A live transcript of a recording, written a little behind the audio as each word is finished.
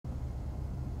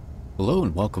Hello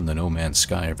and welcome to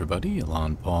NoMansSky, everybody.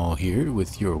 ElanPaul here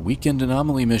with your weekend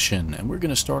anomaly mission, and we're going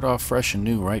to start off fresh and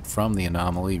new right from the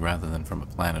anomaly rather than from a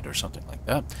planet or something like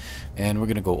that. And we're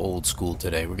going to go old school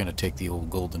today. We're going to take the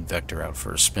old golden vector out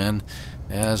for a spin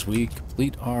as we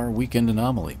complete our weekend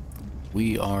anomaly.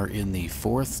 We are in the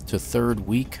 4th to 3rd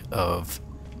week of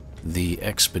the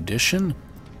expedition.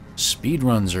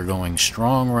 Speedruns are going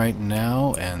strong right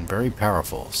now and very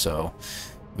powerful, so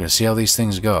we're going to see how these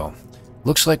things go.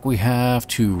 Looks like we have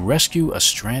to rescue a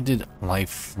stranded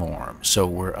life form. So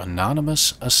we're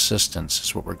anonymous assistance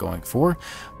is what we're going for.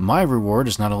 My reward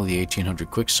is not only the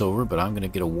 1800 Quicksilver, but I'm going to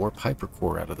get a warp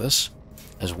hypercore out of this,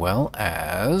 as well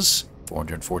as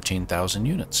 414,000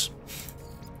 units.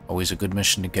 Always a good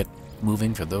mission to get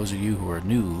moving for those of you who are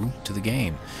new to the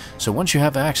game. So once you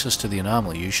have access to the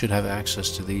anomaly, you should have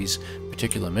access to these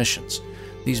particular missions.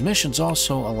 These missions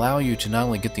also allow you to not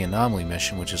only get the anomaly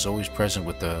mission, which is always present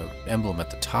with the emblem at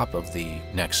the top of the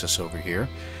Nexus over here,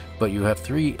 but you have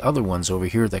 3 other ones over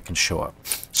here that can show up.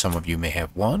 Some of you may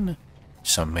have 1,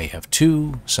 some may have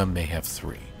 2, some may have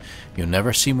 3. You'll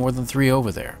never see more than 3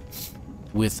 over there.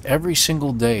 With every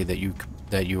single day that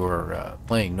you are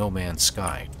playing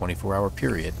NoMansSky, 24-hour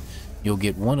period, you'll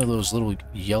get one of those little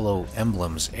yellow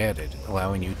emblems added,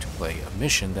 allowing you to play a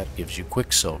mission that gives you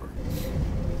Quicksilver.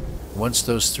 Once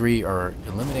those 3 are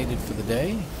eliminated for the day,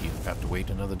 you have to wait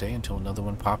another day until another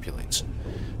one populates.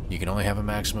 You can only have a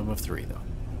maximum of 3, though.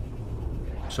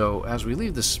 So as we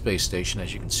leave this space station,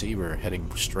 as you can see, we're heading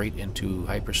straight into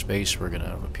hyperspace. We're going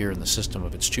to appear in the system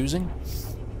of its choosing.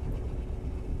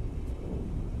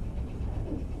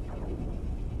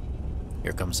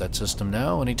 Here comes that system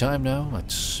now, anytime now.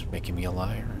 It's making me a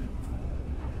liar.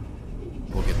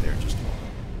 We'll get there in just a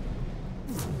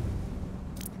moment.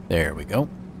 There we go.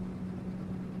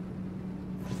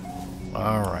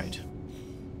 Alright.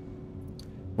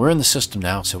 We're in the system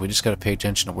now, so we just got to pay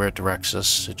attention to where it directs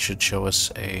us. It should show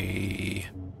us a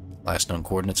last known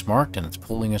coordinates marked, and it's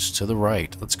pulling us to the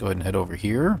right. Let's go ahead and head over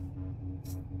here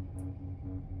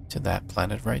to that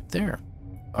planet right there.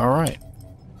 Alright.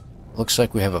 Looks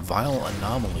like we have a vile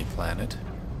anomaly planet.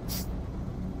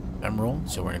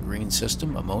 Emerald, so we're in a green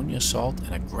system, ammonia, salt,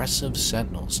 and aggressive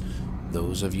sentinels.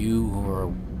 Those of you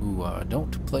who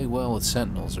don't play well with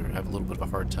sentinels or have a little bit of a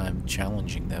hard time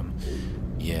challenging them,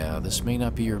 yeah, this may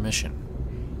not be your mission.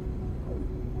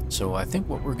 So I think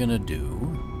what we're going to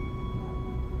do,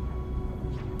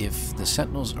 if the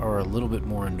sentinels are a little bit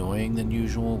more annoying than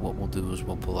usual, what we'll do is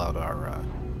we'll pull out our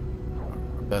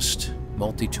best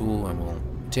multi-tool and we'll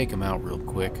take them out real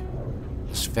quick,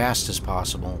 as fast as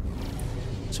possible,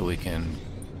 so we can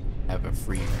have a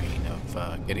free reign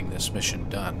of getting this mission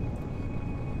done.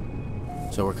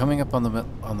 So we're coming up on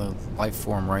the life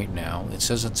form right now. It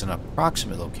says it's an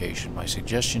approximate location. My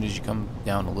suggestion is you come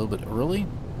down a little bit early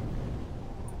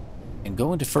and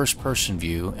go into first-person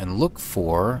view and look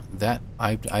for that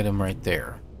item right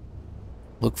there.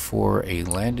 Look for a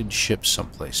landed ship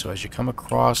someplace. So as you come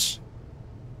across,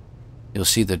 you'll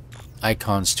see the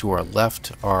icons to our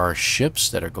left are ships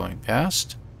that are going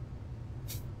past.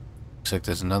 Looks like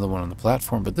there's another one on the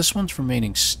platform, but this one's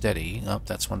remaining steady. Oh,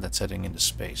 that's one that's heading into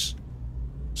space.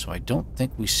 So I don't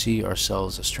think we see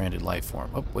ourselves a stranded life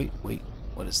form. Oh, wait,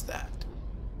 what is that?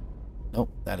 Nope,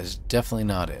 that is definitely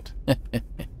not it.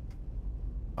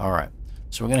 Alright,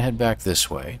 so we're going to head back this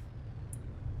way.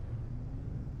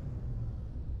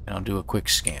 And I'll do a quick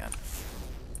scan.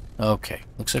 Okay,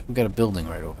 looks like we've got a building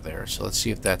right over there, so let's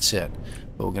see if that's it.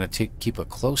 But we're going to keep a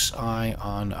close eye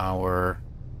on our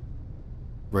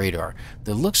radar.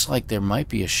 There looks like there might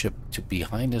be a ship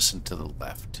behind us and to the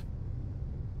left.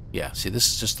 Yeah, see, this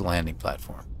is just the landing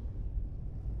platform.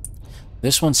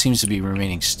 This one seems to be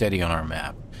remaining steady on our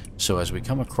map. So as we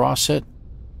come across it,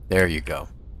 there you go.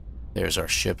 There's our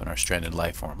ship and our stranded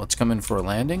life form. Let's come in for a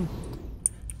landing,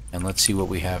 and let's see what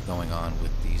we have going on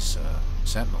with these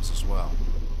sentinels as well.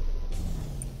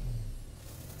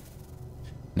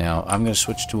 Now, I'm going to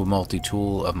switch to a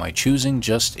multi-tool of my choosing,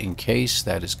 just in case.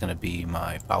 That is going to be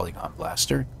my polygon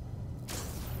blaster.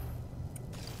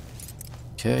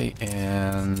 Okay,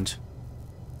 and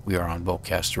we are on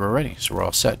Bulkcaster already, so we're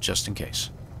all set just in case.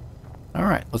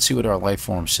 Alright, let's see what our life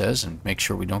form says and make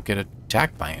sure we don't get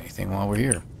attacked by anything while we're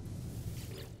here.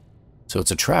 So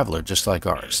it's a traveler just like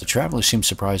ours. The traveler seems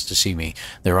surprised to see me.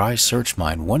 Their eyes search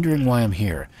mine, wondering why I'm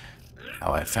here,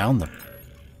 how I found them.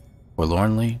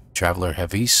 Forlornly, Traveler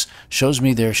Havis shows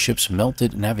me their ship's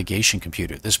melted navigation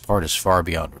computer. This part is far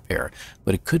beyond repair,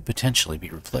 but it could potentially be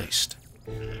replaced.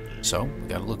 So, we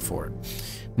gotta look for it.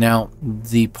 Now,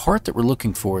 the part that we're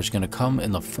looking for is going to come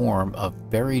in the form of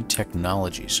buried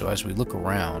technology. So as we look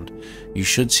around, you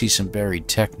should see some buried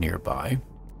tech nearby.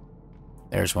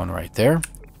 There's one right there.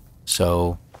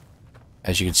 So,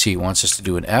 as you can see, it wants us to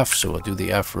do an F, so we'll do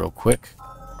the F real quick.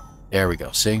 There we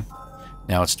go, see?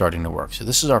 Now it's starting to work. So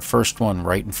this is our first one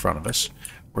right in front of us.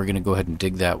 We're going to go ahead and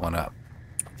dig that one up.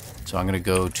 So I'm going to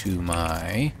go to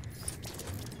my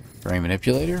terrain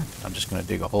manipulator. I'm just going to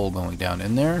dig a hole going down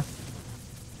in there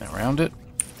and around it.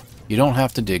 You don't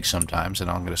have to dig sometimes, and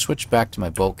I'm going to switch back to my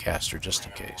bolt caster just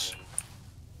in case.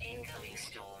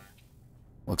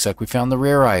 Looks like we found the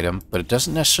rare item, but it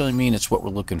doesn't necessarily mean it's what we're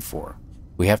looking for.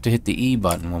 We have to hit the E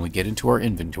button when we get into our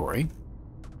inventory.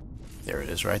 There it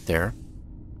is right there.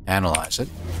 Analyze it.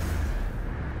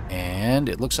 And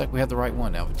it looks like we have the right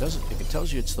one. Now, if it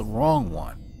tells you it's the wrong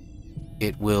one,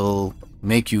 it will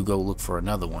make you go look for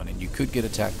another one, and you could get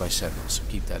attacked by sentinels, so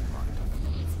keep that in mind.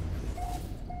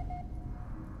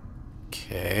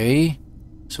 Okay.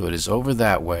 So it is over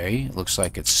that way. It looks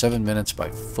like it's 7 minutes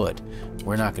by foot.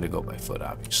 We're not going to go by foot,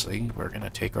 obviously. We're going to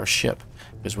take our ship,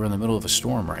 because we're in the middle of a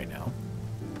storm right now.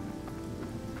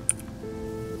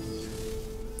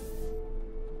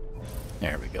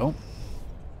 There we go.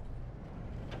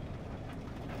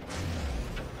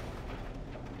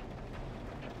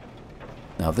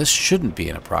 Now this shouldn't be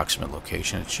an approximate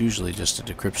location. It's usually just a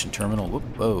decryption terminal.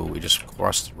 Whoa, we just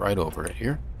crossed right over it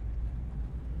here.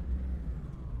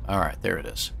 Alright, there it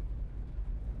is.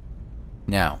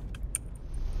 Now,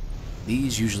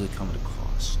 these usually come at a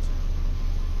cost.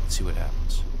 Let's see what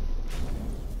happens.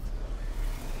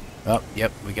 Oh,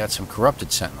 yep, we got some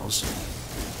corrupted sentinels.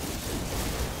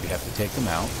 We have to take them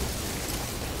out.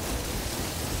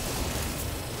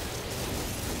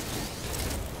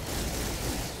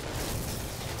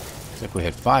 Looks like we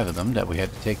had 5 of them that we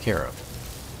had to take care of.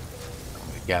 I'm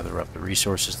going to gather up the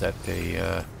resources that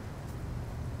they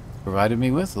provided me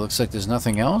with. It looks like there's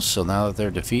nothing else, so now that they're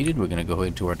defeated, we're going to go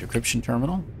into our decryption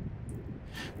terminal.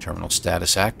 Terminal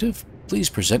status active.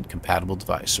 Please present compatible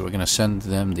device. So we're going to send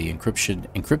them the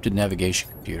encrypted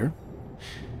navigation computer.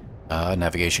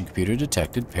 Navigation computer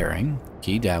detected, pairing,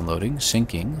 key downloading,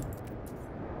 syncing,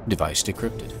 device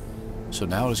decrypted. So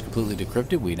now it is completely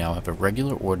decrypted. We now have a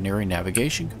regular, ordinary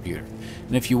navigation computer.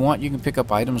 And if you want, you can pick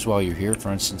up items while you're here.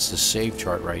 For instance, this save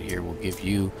chart right here will give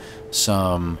you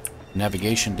some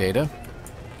navigation data,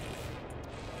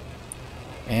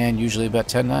 and usually about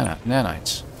 10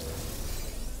 nanites.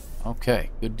 Okay,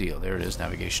 good deal. There it is,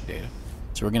 navigation data.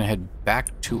 So we're going to head back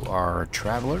to our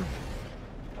traveler.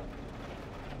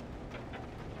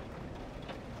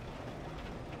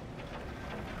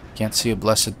 Can't see a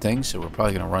blessed thing, so we're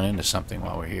probably going to run into something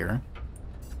while we're here.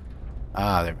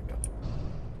 Ah, there we go.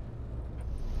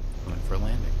 Coming for a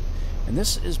landing. And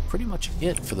this is pretty much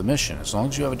it for the mission. As long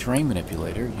as you have a terrain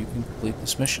manipulator, you can complete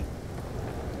this mission.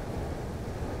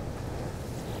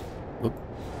 Oop.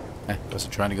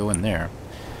 Wasn't trying to go in there.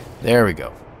 There we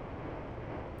go.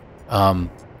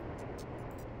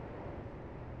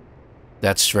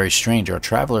 That's very strange. Our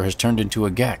traveler has turned into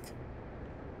a Gek.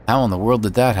 How in the world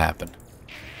did that happen?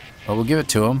 Well, we'll give it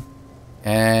to him.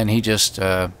 And he just,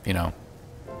 you know,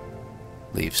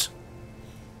 leaves.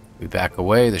 We back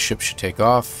away. The ship should take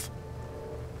off.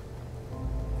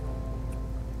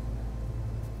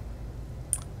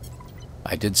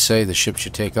 I did say the ship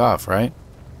should take off, right?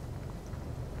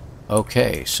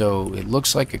 Okay, so it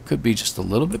looks like it could be just a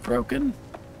little bit broken.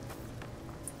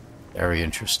 Very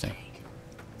interesting.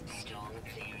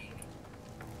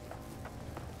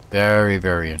 Very,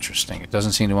 very interesting. It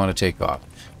doesn't seem to want to take off.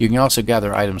 You can also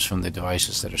gather items from the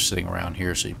devices that are sitting around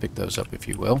here, so you pick those up if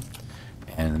you will.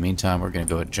 And in the meantime, we're going to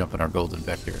go ahead and jump in our golden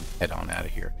vector and head on out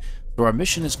of here. So our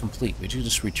mission is complete. We do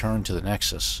just return to the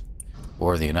Nexus,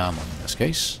 or the Anomaly in this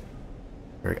case.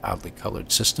 Very oddly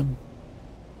colored system.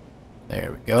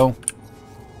 There we go.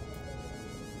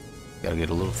 Gotta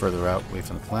get a little further out, away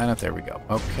from the planet. There we go.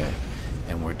 Okay.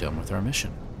 And we're done with our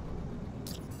mission.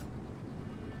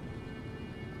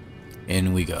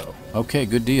 In we go. Okay,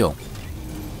 good deal.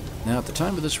 Now, at the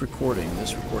time of this recording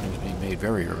is being made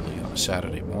very early on a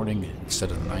Saturday morning. Instead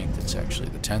of the 9th, it's actually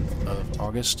the 10th of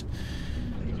August.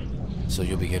 So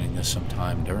you'll be getting this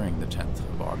sometime during the 10th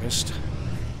of August.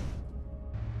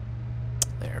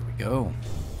 There we go.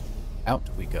 Out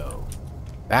we go.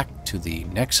 Back to the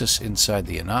Nexus inside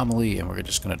the Anomaly, and we're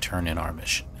just going to turn in our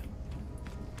mission.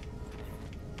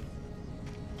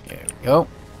 There we go.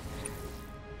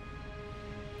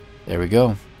 There we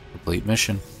go. Complete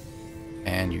mission.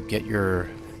 And you get your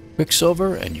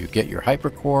Quicksilver, and you get your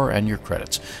Hypercore and your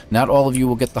credits. Not all of you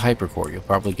will get the Hypercore. You'll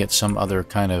probably get some other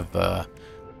kind of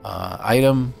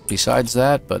item besides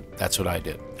that, but that's what I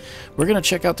did. We're going to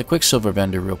check out the Quicksilver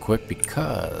vendor real quick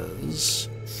because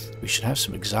we should have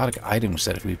some exotic items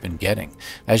that we've been getting.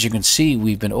 As you can see,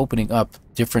 we've been opening up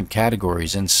different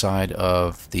categories inside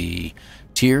of the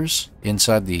tiers,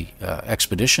 inside the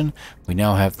expedition. We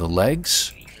now have the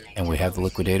legs, and we have the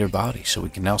liquidator body, so we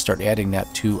can now start adding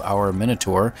that to our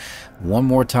Minotaur. One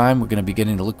more time, we're going to be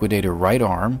getting the liquidator right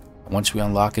arm. Once we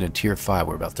unlock it in tier 5,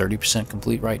 we're about 30%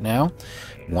 complete right now.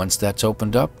 Once that's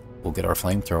opened up, we'll get our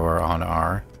flamethrower on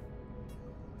our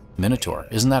Minotaur.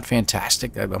 Isn't that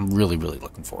fantastic? I'm really, really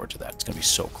looking forward to that. It's going to be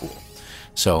so cool.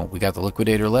 So we got the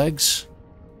liquidator legs,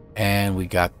 and we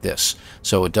got this.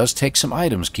 So it does take some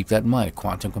items. Keep that in mind. A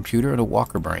quantum computer and a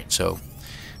walker brain. So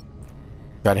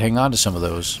try to hang on to some of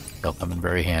those. They'll come in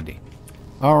very handy.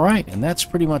 All right, and that's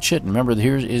pretty much it. Remember,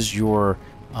 here is your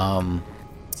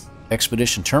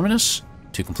expedition terminus.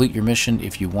 To complete your mission,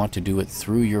 if you want to do it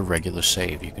through your regular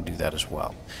save, you can do that as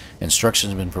well.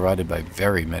 Instructions have been provided by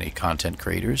very many content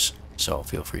creators, so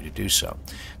feel free to do so.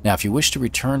 Now, if you wish to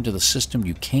return to the system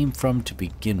you came from to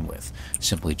begin with,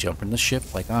 simply jump in the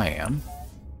ship like I am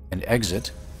and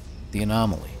exit the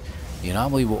Anomaly. The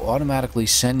Anomaly will automatically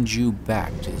send you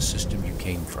back to the system you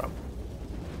came from,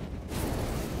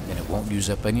 and it won't use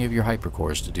up any of your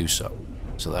hypercores to do so,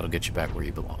 so that'll get you back where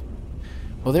you belong.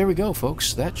 Well, there we go,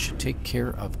 folks. That should take care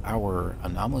of our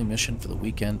Anomaly mission for the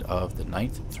weekend of the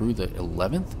 9th through the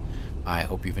 11th. I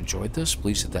hope you've enjoyed this.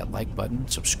 Please hit that like button.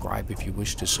 Subscribe if you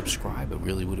wish to subscribe. I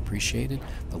really would appreciate it.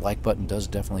 The like button does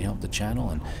definitely help the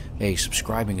channel. And, hey,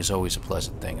 subscribing is always a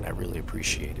pleasant thing, and I really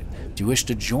appreciate it. Do you wish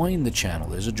to join the channel?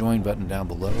 There's a join button down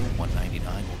below. $1.99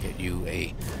 will get you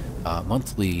a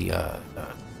monthly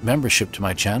membership to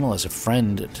my channel as a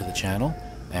friend to the channel.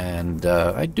 And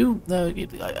I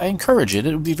encourage it.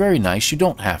 It would be very nice. You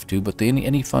don't have to, but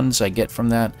any funds I get from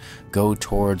that go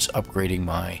towards upgrading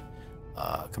my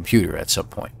computer at some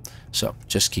point. So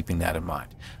just keeping that in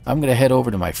mind. I'm going to head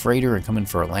over to my freighter and come in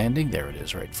for a landing. There it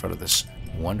is, right in front of this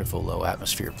wonderful low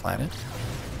atmosphere planet.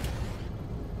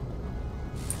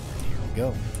 Here we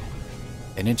go.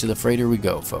 And into the freighter we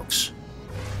go, folks.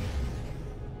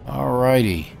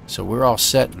 Alrighty. So we're all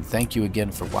set, and thank you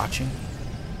again for watching.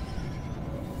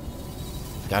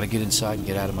 Gotta get inside and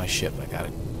get out of my ship. I gotta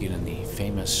get in the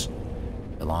famous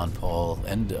ElanPaul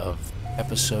end of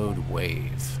episode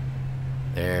wave.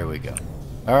 There we go.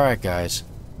 Alright, guys.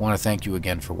 I want to thank you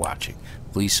again for watching.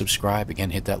 Please subscribe. Again,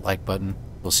 hit that like button.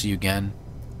 We'll see you again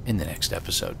in the next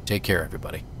episode. Take care,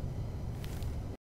 everybody.